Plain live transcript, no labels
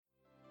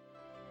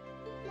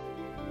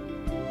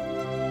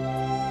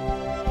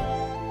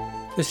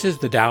This is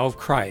the Tao of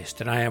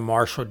Christ, and I am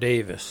Marshall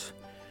Davis.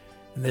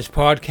 In this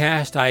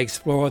podcast, I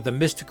explore the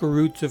mystical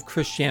roots of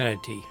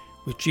Christianity,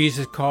 which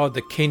Jesus called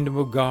the Kingdom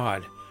of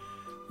God,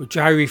 which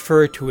I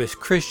refer to as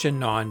Christian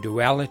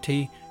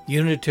non-duality,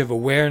 unitive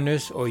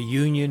awareness, or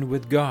union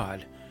with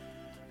God.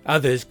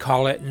 Others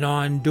call it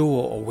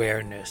non-dual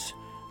awareness,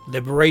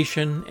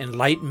 liberation,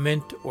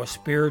 enlightenment, or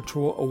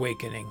spiritual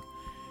awakening.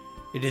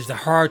 It is the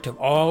heart of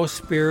all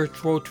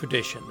spiritual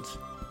traditions.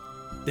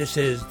 This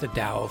is the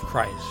Tao of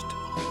Christ.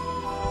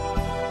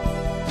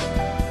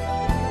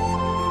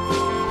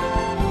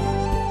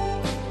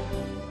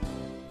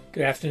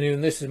 Good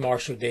afternoon, this is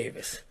Marshall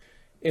Davis.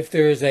 If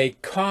there is a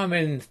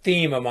common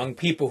theme among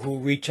people who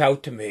reach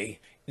out to me,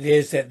 it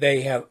is that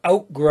they have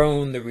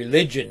outgrown the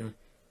religion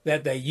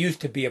that they used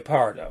to be a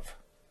part of.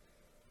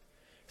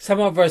 Some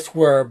of us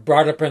were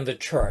brought up in the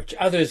church,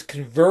 others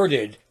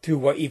converted through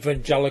what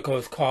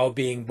evangelicals call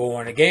being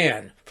born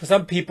again. For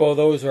some people,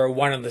 those are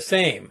one and the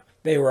same.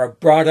 They were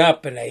brought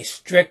up in a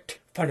strict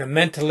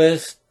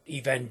fundamentalist,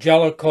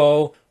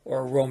 evangelical,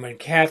 or Roman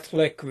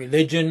Catholic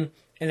religion,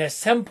 and at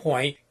some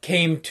point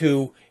came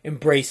to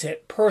embrace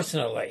it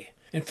personally.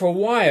 And for a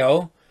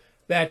while,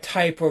 that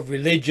type of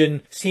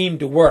religion seemed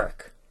to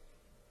work.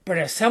 But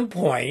at some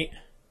point,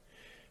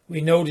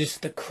 we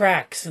noticed the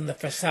cracks in the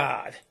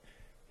facade.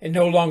 It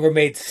no longer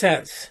made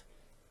sense.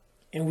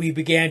 And we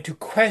began to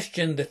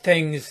question the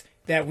things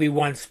that we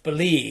once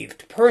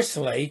believed.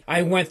 Personally,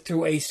 I went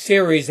through a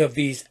series of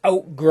these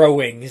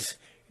outgrowings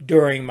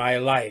during my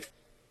life.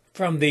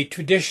 From the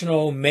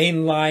traditional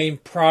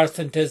mainline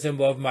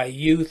Protestantism of my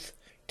youth,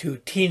 to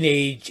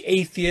teenage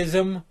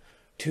atheism,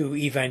 to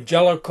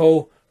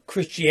evangelical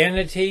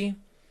Christianity,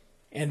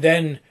 and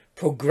then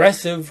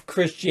progressive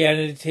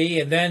Christianity,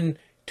 and then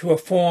to a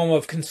form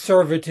of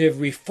conservative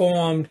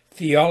Reformed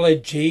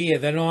theology,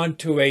 and then on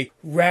to a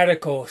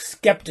radical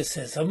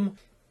skepticism.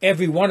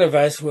 Every one of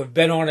us who have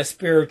been on a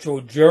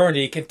spiritual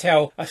journey can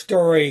tell a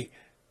story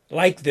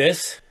like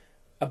this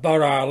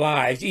about our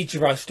lives. Each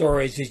of our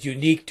stories is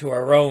unique to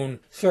our own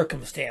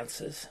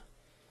circumstances.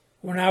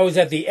 When I was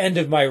at the end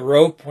of my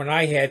rope, when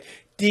I had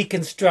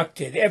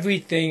deconstructed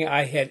everything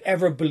I had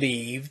ever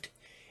believed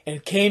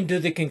and came to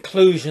the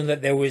conclusion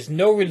that there was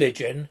no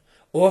religion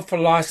or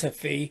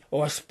philosophy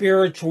or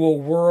spiritual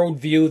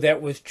worldview that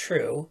was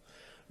true,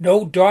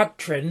 no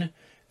doctrine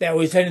that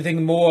was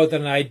anything more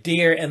than an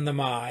idea in the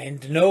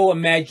mind, no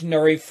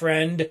imaginary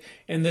friend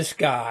in the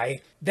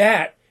sky,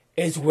 that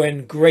is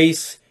when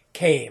grace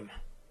came.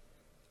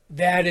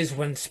 That is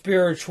when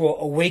spiritual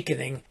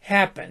awakening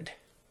happened.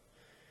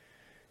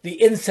 The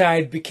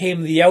inside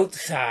became the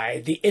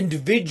outside, the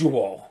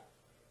individual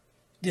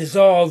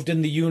dissolved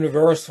in the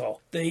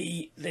universal.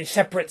 The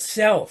separate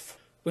self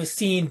was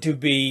seen to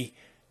be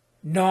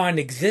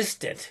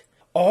non-existent.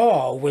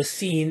 All was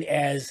seen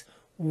as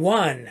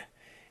one.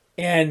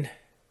 And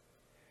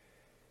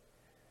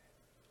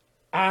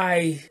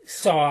I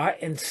saw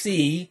and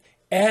see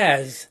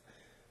as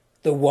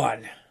the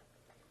one.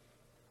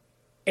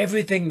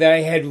 Everything that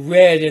I had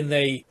read in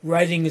the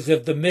writings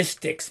of the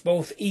mystics,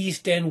 both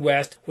East and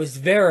West, was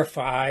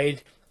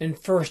verified in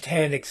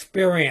first-hand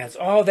experience.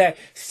 All that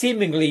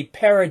seemingly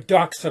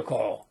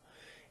paradoxical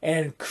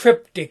and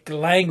cryptic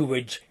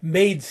language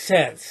made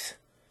sense.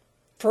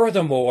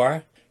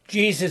 Furthermore,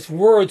 Jesus'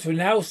 words were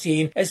now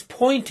seen as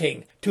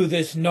pointing to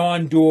this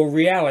non-dual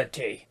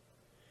reality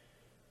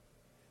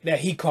that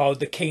he called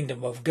the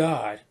Kingdom of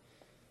God.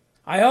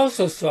 I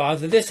also saw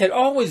that this had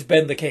always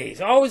been the case,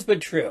 always been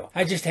true.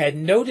 I just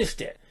hadn't noticed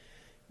it.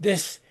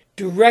 This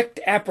direct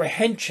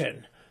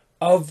apprehension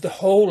of the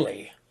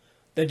holy,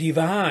 the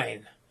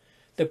divine,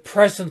 the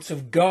presence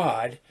of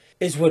God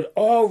is what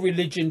all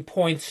religion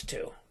points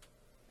to.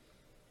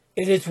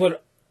 It is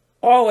what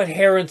all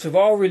adherents of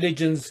all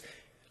religions,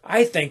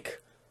 I think,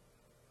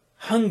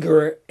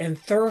 hunger and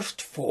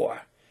thirst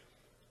for,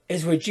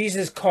 is what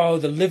Jesus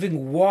called the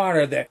living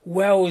water that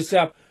wells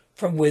up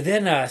from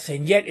within us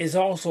and yet is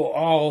also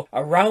all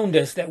around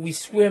us, that we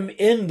swim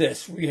in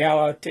this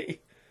reality,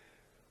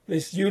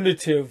 this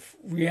unitive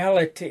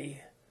reality,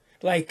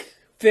 like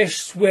fish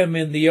swim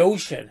in the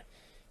ocean.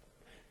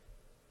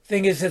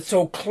 Thing is, it's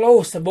so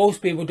close that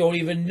most people don't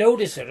even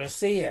notice it or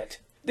see it.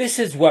 This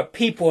is what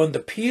people in the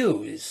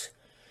pews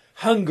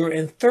hunger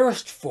and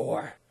thirst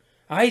for,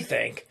 I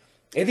think,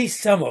 at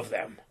least some of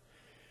them.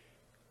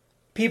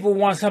 People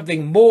want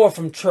something more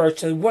from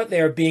church than what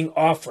they are being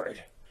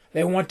offered.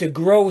 They want to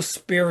grow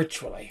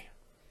spiritually.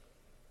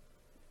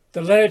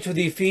 The letter to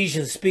the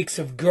Ephesians speaks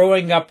of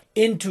growing up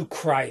into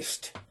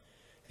Christ.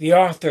 The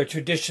author,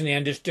 traditionally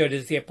understood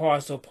as the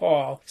Apostle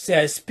Paul,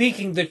 says,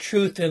 speaking the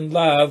truth in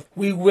love,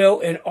 we will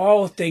in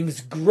all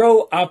things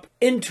grow up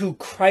into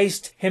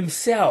Christ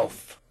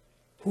himself,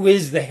 who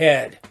is the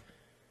head.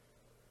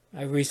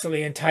 I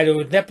recently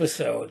entitled an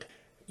episode,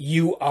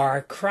 You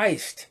Are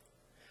Christ.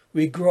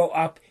 We grow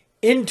up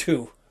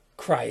into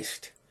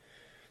Christ.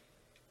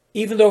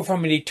 Even though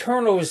from an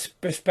eternal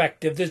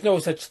perspective, there's no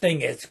such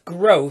thing as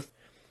growth,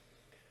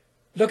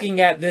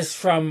 looking at this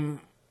from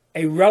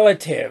a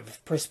relative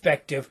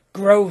perspective,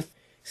 growth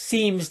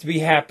seems to be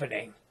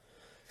happening.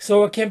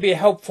 So it can be a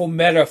helpful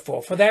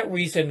metaphor. For that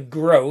reason,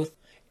 growth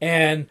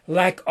and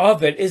lack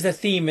of it is a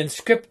theme in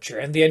Scripture.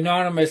 And the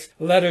anonymous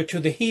letter to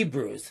the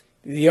Hebrews,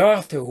 the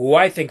author, who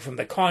I think from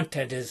the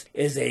content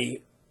is a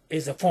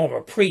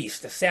former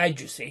priest, a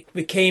Sadducee,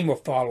 became a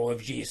follower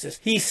of Jesus.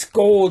 He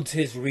scolds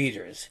his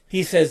readers.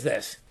 He says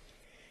this.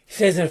 He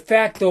says, in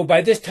fact, though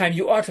by this time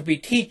you ought to be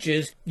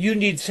teachers, you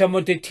need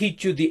someone to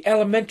teach you the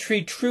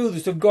elementary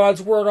truths of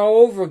God's Word all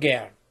over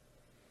again.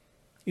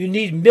 You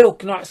need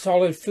milk, not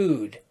solid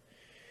food.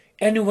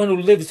 Anyone who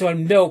lives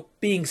on milk,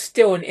 being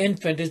still an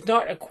infant, is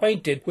not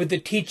acquainted with the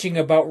teaching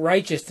about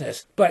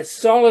righteousness, but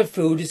solid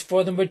food is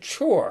for the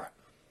mature,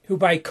 who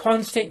by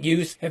constant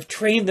use have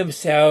trained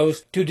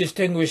themselves to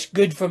distinguish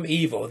good from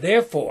evil.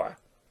 Therefore,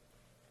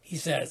 he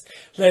says,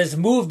 let us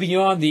move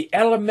beyond the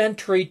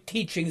elementary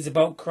teachings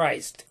about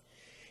Christ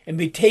and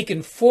be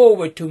taken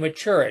forward to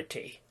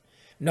maturity,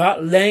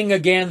 not laying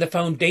again the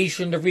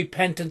foundation of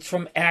repentance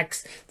from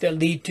acts that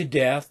lead to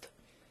death,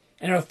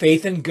 and our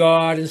faith in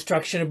God,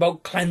 instruction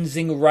about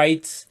cleansing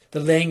rites,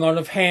 the laying on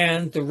of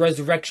hands, the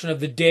resurrection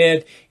of the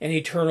dead, and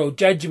eternal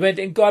judgment,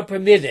 and God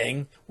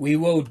permitting, we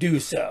will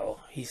do so,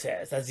 he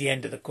says. That's the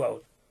end of the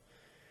quote.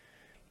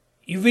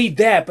 You read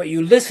that, but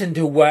you listen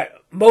to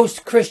what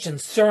most Christian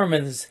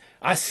sermons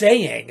are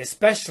saying,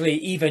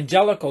 especially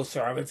evangelical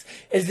sermons,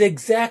 is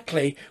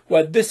exactly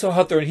what this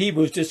author in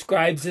Hebrews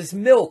describes as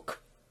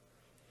milk.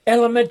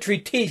 Elementary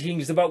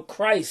teachings about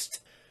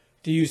Christ,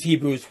 to use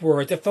Hebrews'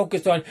 words, that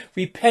focus on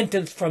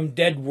repentance from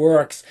dead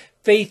works,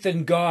 faith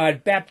in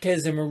God,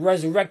 baptism and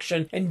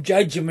resurrection and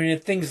judgment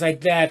and things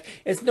like that.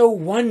 It's no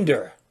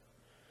wonder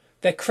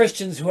that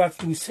Christians who have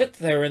to sit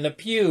there in the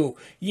pew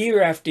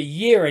year after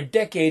year and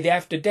decade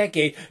after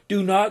decade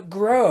do not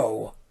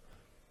grow.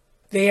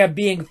 They are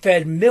being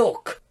fed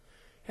milk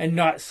and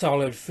not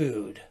solid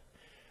food.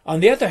 On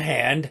the other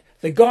hand,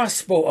 the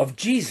gospel of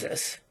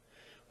Jesus,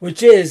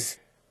 which is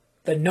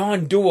the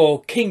non-dual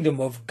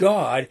kingdom of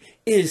God,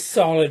 is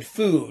solid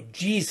food.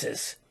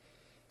 Jesus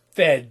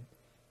fed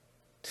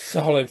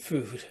solid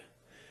food.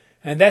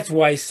 And that's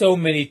why so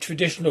many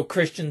traditional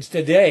Christians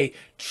today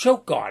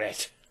choke on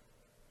it.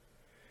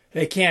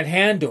 They can't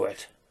handle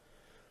it.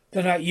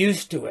 They're not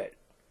used to it.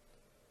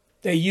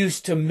 They're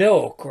used to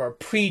milk or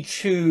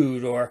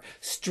pre-chewed or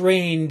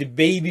strained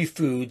baby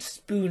food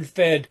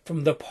spoon-fed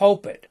from the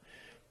pulpit.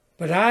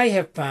 But I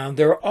have found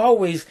there are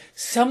always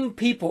some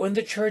people in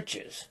the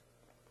churches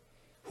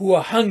who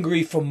are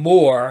hungry for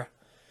more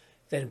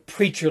than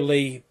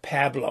preacherly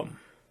pablum.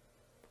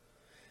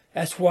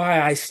 That's why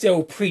I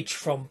still preach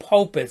from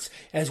pulpits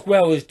as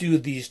well as do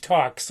these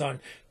talks on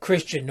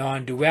Christian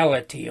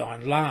non-duality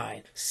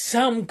online.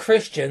 Some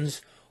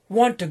Christians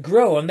want to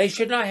grow, and they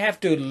should not have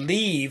to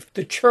leave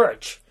the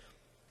church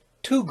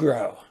to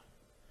grow.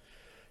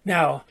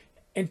 Now,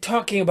 in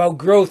talking about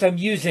growth, I'm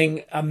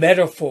using a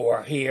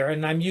metaphor here,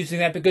 and I'm using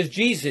that because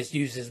Jesus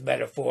uses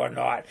metaphor or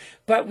not.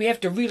 But we have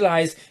to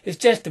realize it's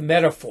just a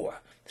metaphor.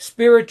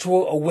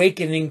 Spiritual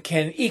awakening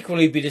can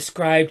equally be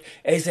described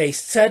as a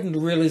sudden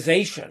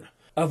realization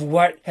of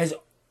what has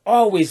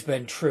always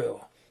been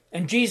true.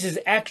 And Jesus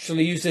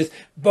actually uses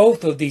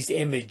both of these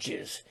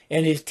images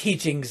in his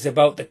teachings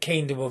about the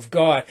kingdom of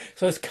God.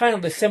 So it's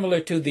kind of similar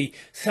to the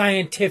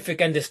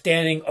scientific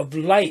understanding of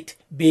light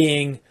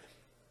being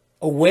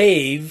a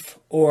wave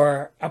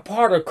or a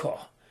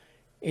particle.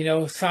 You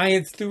know,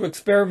 science through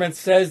experiments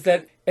says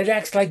that it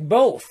acts like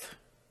both.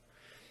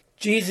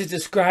 Jesus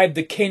described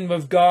the kingdom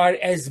of God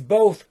as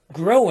both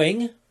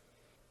growing,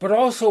 but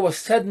also a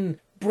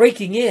sudden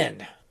breaking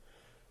in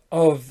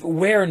of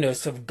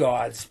awareness of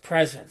God's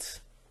presence.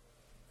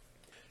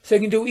 So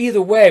you can do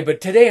either way,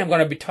 but today I'm going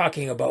to be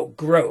talking about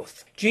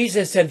growth.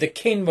 Jesus said the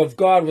kingdom of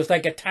God was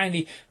like a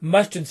tiny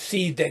mustard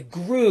seed that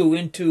grew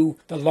into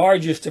the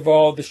largest of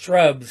all the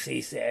shrubs, he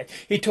said.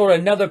 He told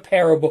another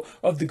parable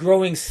of the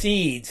growing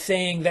seed,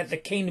 saying that the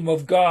kingdom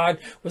of God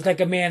was like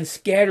a man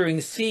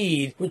scattering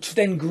seed, which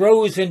then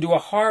grows into a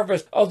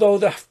harvest, although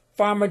the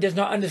farmer does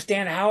not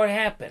understand how it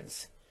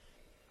happens.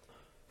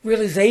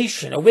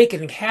 Realization,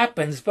 awakening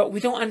happens, but we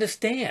don't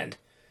understand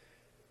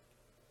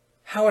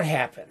how it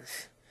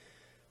happens.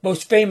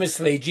 Most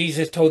famously,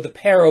 Jesus told the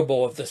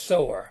parable of the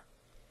sower.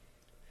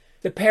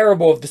 The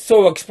parable of the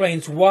sower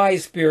explains why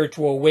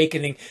spiritual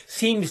awakening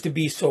seems to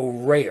be so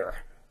rare.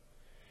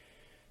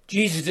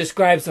 Jesus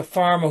describes a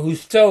farmer who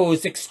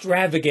sows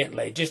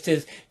extravagantly, just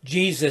as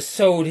Jesus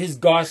sowed his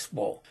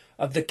gospel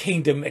of the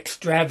kingdom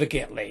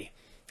extravagantly.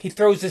 He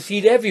throws the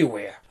seed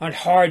everywhere, on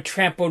hard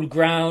trampled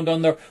ground,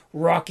 on the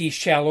rocky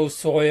shallow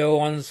soil,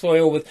 on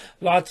soil with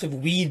lots of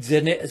weeds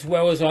in it, as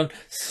well as on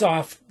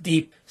soft,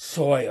 deep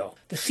soil.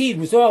 The seed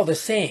was all the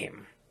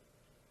same,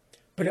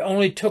 but it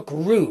only took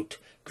root,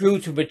 grew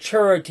to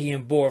maturity,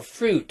 and bore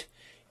fruit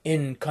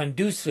in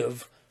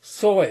conducive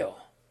soil.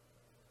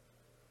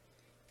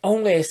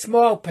 Only a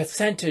small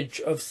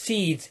percentage of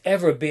seeds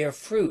ever bear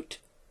fruit.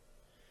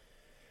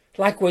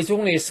 Likewise,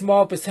 only a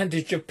small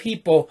percentage of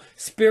people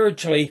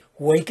spiritually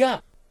wake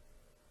up.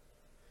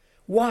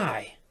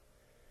 Why?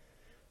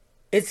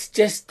 It's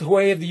just the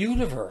way of the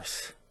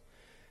universe.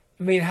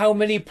 I mean, how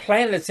many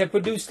planets have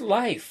produced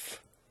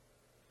life?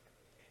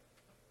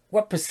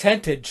 What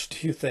percentage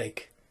do you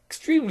think?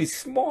 Extremely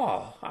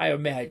small, I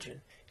imagine.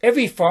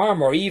 Every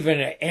farmer, or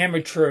even an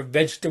amateur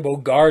vegetable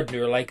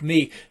gardener like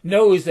me,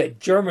 knows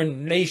that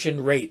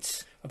germination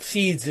rates of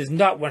seeds is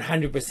not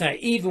 100%,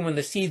 even when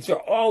the seeds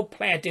are all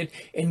planted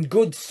in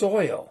good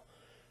soil.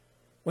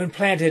 When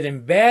planted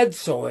in bad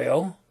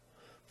soil,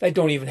 they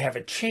don't even have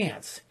a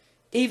chance.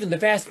 Even the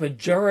vast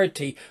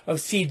majority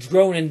of seeds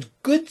grown in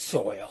good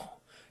soil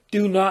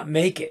do not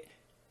make it.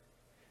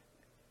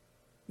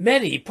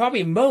 Many,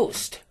 probably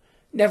most,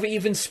 never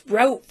even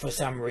sprout for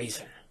some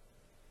reason.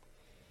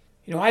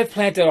 You know, I've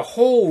planted a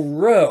whole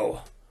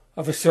row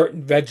of a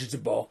certain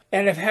vegetable,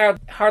 and I've had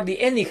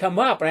hardly any come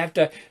up. I have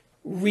to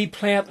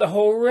replant the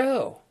whole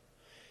row.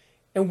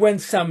 And when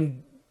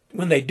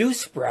they do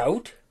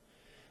sprout,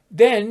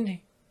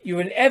 then you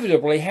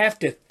inevitably have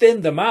to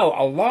thin them out,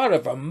 a lot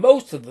of them,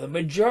 most of them,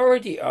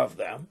 majority of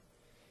them,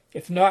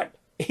 if not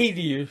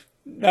 80 or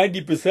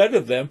 90%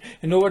 of them,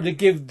 in order to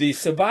give the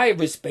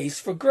survivors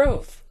space for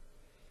growth.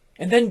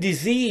 And then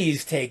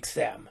disease takes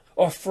them,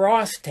 or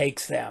frost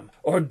takes them,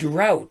 or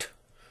drought,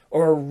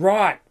 or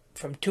rot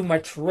from too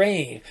much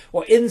rain,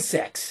 or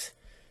insects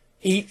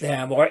eat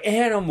them, or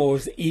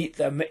animals eat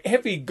them.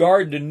 Every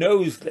gardener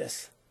knows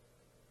this.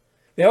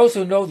 They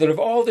also know that of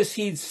all the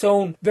seeds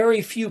sown,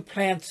 very few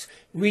plants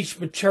reach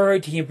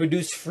maturity and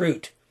produce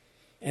fruit,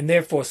 and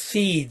therefore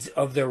seeds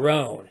of their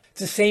own. It's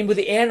the same with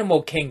the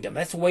animal kingdom.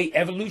 That's the way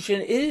evolution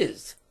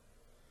is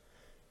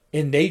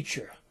in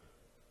nature.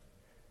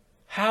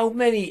 How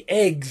many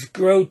eggs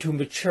grow to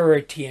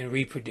maturity and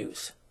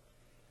reproduce?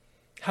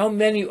 How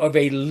many of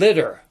a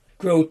litter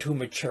grow to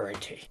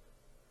maturity?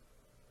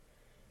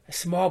 A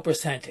small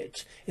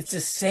percentage. It's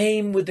the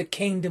same with the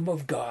kingdom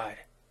of God.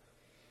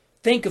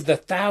 Think of the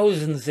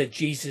thousands that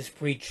Jesus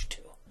preached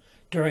to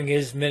during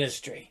his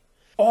ministry.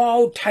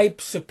 All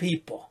types of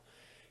people.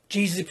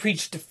 Jesus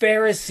preached to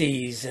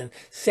Pharisees and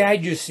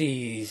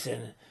Sadducees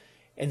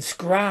and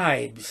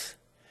scribes.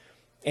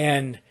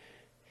 And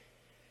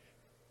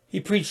he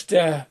preached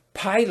to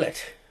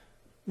Pilate,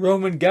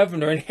 Roman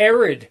governor, and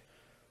Herod,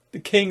 the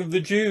king of the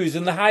Jews,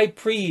 and the high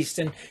priest,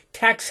 and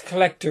tax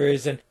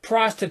collectors, and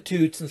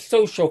prostitutes, and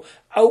social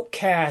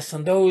outcasts,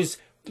 and those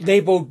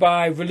labeled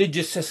by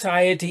religious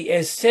society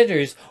as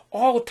sinners,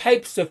 all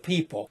types of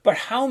people. But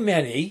how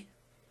many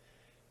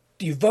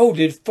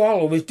devoted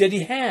followers did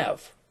he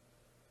have?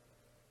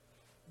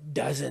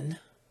 Dozen.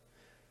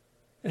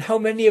 And how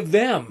many of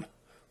them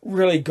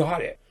really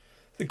got it?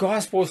 The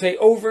Gospels say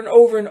over and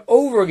over and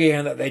over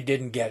again that they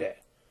didn't get it.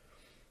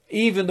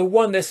 Even the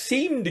one that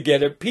seemed to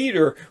get it,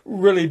 Peter,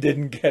 really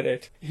didn't get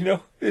it. You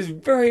know, there's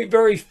very,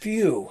 very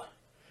few.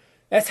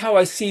 That's how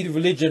I see the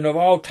religion of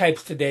all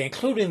types today,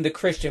 including the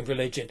Christian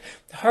religion.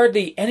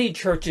 Hardly any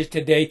churches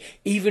today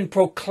even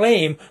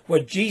proclaim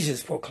what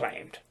Jesus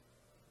proclaimed.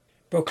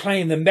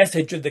 Proclaim the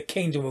message of the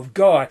kingdom of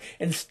God.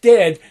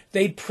 Instead,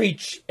 they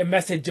preach a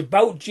message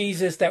about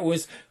Jesus that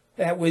was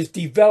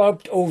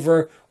developed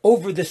over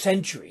the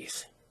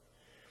centuries.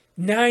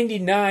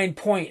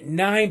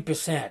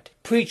 99.9%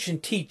 preach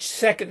and teach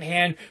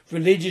secondhand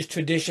religious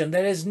tradition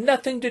that has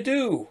nothing to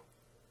do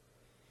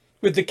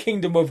with the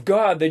kingdom of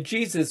God that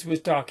Jesus was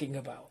talking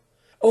about.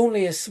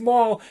 Only a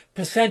small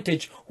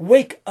percentage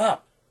wake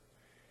up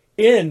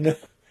in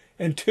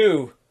and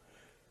to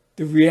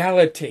the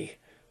reality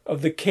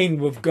of the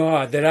kingdom of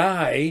God that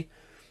I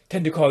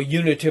tend to call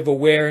unitive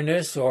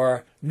awareness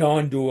or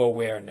non-dual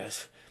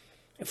awareness.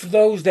 And for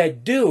those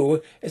that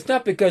do, it's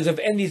not because of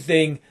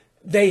anything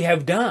they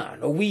have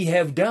done or we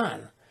have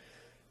done.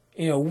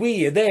 You know,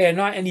 they are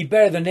not any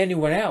better than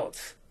anyone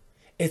else.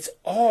 It's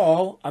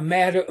all a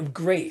matter of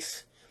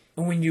grace.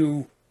 And when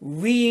you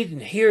read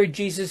and hear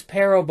Jesus'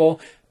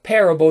 parables,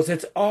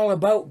 it's all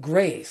about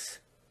grace.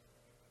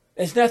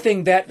 There's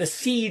nothing that the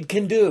seed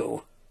can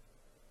do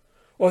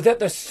or that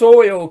the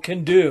soil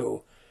can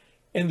do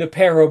in the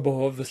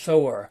parable of the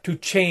sower to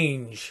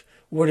change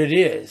what it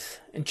is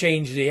and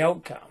change the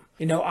outcome.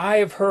 You know, I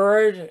have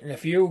heard, and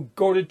if you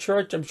go to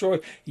church, I'm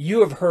sure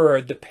you have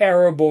heard the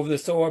parable of the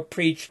sower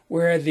preached,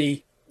 where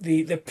the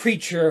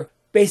preacher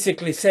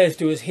basically says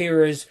to his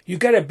hearers, you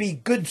got to be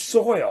good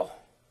soil.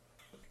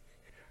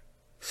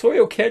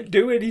 Soil can't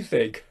do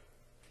anything.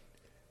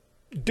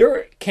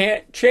 Dirt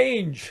can't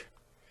change.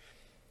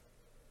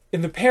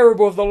 In the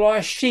parable of the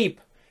lost sheep,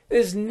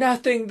 there's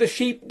nothing the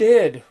sheep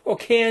did or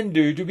can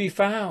do to be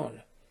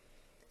found.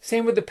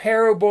 Same with the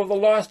parable of the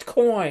lost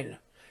coin.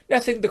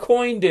 Nothing the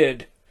coin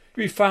did to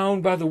be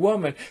found by the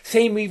woman.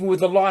 Same even with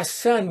the lost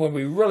son, when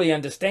we really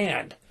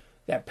understand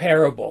that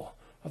parable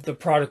of the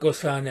prodigal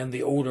son and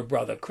the older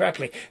brother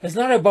correctly. It's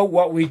not about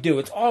what we do.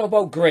 It's all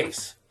about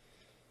grace.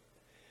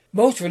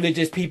 Most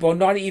religious people are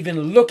not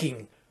even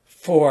looking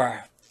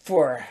for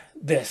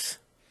this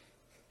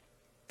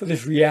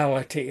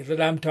reality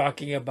that I'm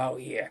talking about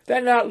here.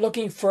 They're not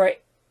looking for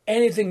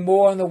anything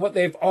more than what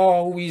they've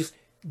always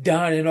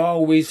done and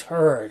always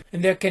heard.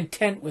 And they're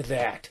content with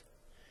that.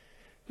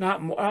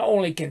 Not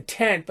only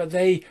content, but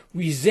they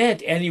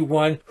resent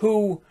anyone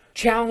who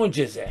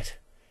challenges it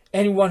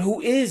anyone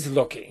who is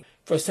looking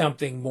for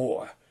something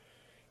more.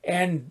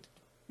 And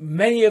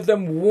many of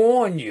them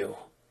warn you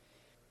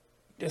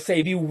to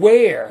say,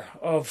 beware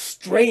of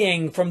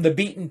straying from the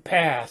beaten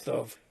path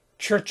of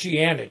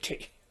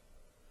churchianity.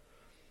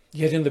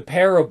 Yet in the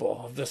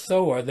parable of the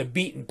sower, the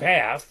beaten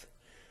path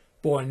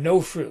bore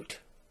no fruit.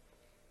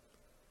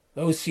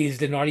 Those seeds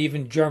did not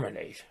even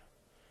germinate.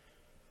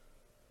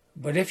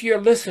 But if you're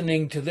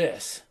listening to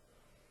this,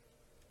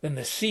 then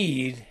the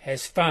seed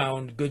has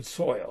found good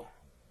soil.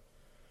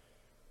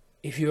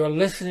 If you are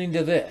listening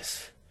to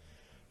this,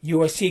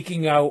 you are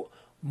seeking out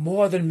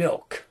more than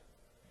milk,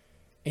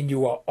 and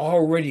you are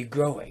already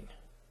growing.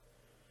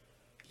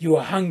 You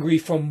are hungry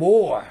for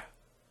more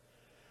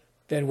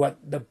than what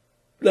the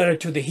letter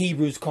to the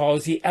Hebrews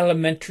calls the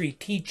elementary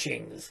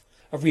teachings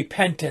of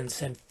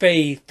repentance and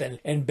faith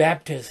and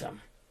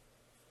baptism.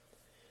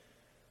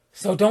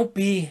 So don't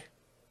be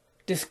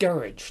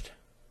discouraged.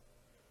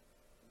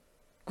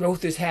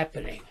 Growth is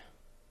happening.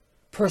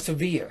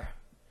 Persevere.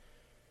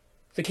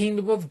 The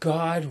kingdom of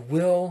God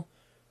will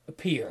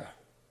appear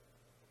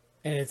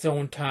in its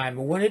own time.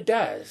 And when it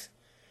does,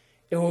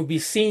 it will be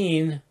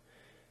seen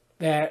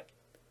that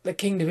the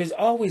kingdom has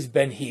always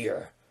been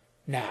here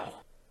now.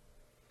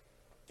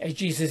 As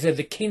Jesus said,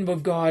 the kingdom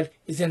of God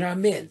is in our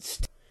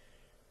midst,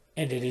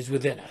 and it is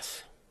within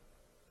us.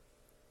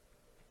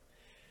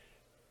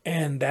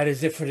 And that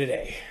is it for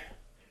today.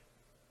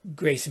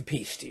 Grace and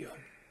peace to you.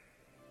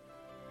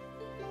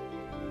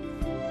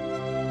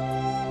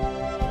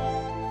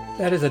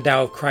 That is the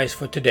Tao of Christ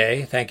for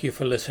today. Thank you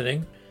for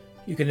listening.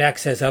 You can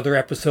access other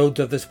episodes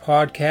of this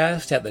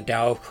podcast at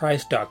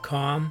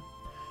thedaoofchrist.com.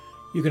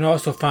 You can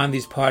also find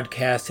these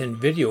podcasts in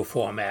video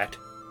format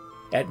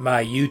at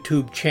my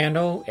YouTube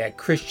channel at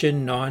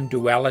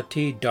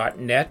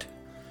christiannonduality.net.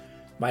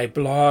 My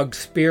blog,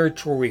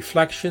 Spiritual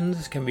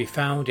Reflections, can be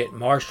found at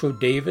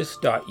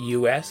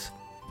marshalldavis.us.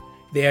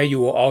 There you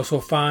will also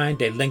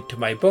find a link to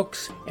my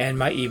books and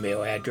my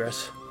email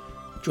address.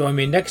 Join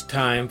me next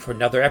time for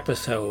another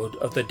episode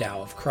of the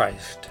Tao of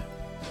Christ.